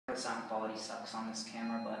The sound quality sucks on this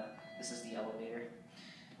camera, but this is the elevator.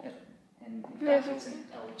 And in fact, it's an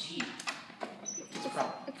LG.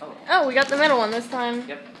 Oh, we got the middle one this time.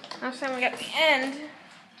 Yep. Last time we got the end.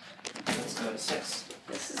 Let's go to 6.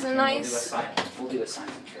 This is a nice. We'll do a sign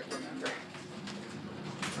trip, remember.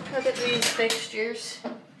 Look at these fixtures.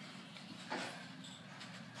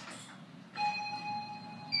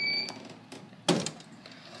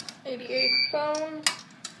 ADA phone.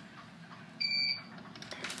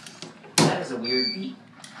 That is a weird beat.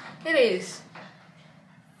 It is.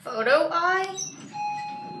 Photo eye.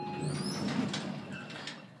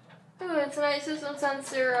 Ooh, it's a nice system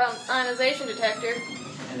sensor ionization detector.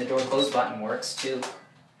 And the door close button works too.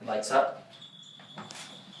 It lights up.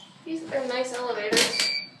 These are nice elevators.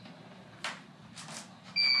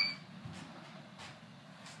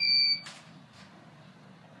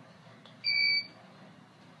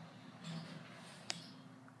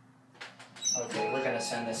 Okay, we're gonna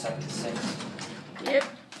send this up to 6. Yep.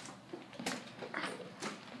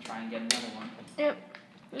 Try and get another one. Yep.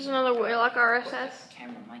 There's another Waylock RSS.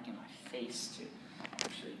 Camera mic in my face to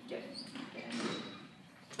actually get it.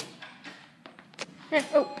 Yeah.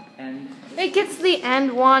 Oh. And It gets the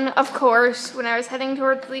end one, of course, when I was heading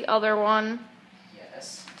towards the other one.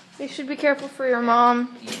 yes. You should be careful for your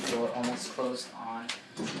mom. The door almost closed on.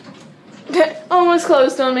 Almost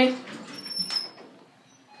closed on me.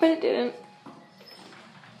 But it didn't.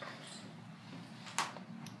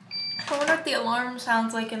 I wonder what the alarm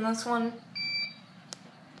sounds like in this one.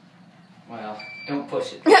 Well, don't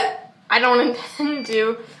push it. I don't intend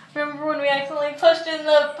to. Remember when we accidentally pushed in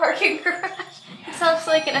the parking garage? It sounds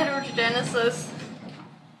like an Edward Genesis.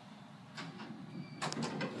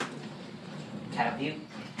 Cab view?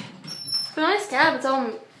 It's a nice cab. It's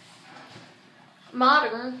all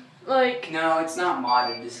modern. Like. No, it's not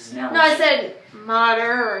modern. This is now. No, I said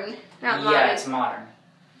modern, not modern. Yeah, it's modern.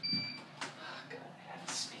 Oh, God, I have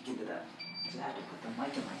to speak into that. I have to put the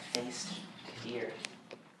mic in my face to hear.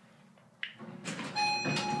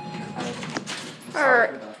 Sorry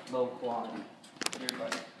for the low quality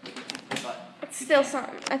earbud. But It's still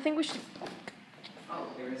something. I think we should. oh,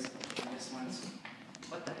 there is this one's.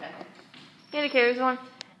 What the heck? Indicators on.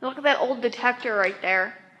 Look at that old detector right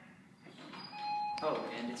there. Oh,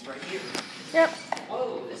 and it's right here. Yep.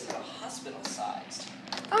 Whoa, this is a hospital sized.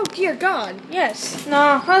 Oh dear God. Yes.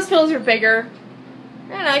 No, hospitals are bigger.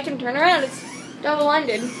 And I can turn around. It's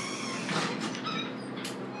double-ended.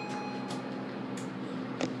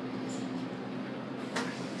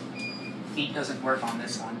 Feet doesn't work on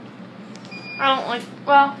this one. I don't like.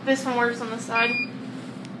 Well, this one works on the side.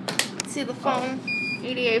 Let's see the phone.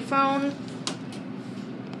 ADA phone.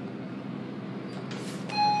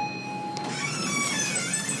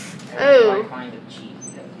 Oh. I find an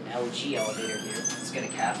LG elevator here. Let's get a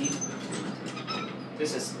cab view.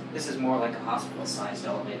 This is more like a hospital-sized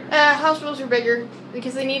elevator. Hospitals are bigger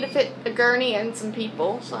because they need to fit a gurney and some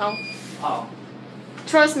people. So. Oh.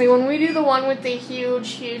 Trust me, when we do the one with the huge,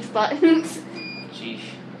 huge buttons. Sheesh.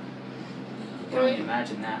 Can't even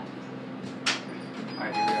imagine that.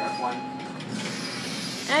 Alright, here we are at 1.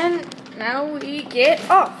 And now we get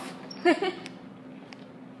off. The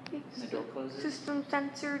door closes. System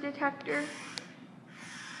sensor detector.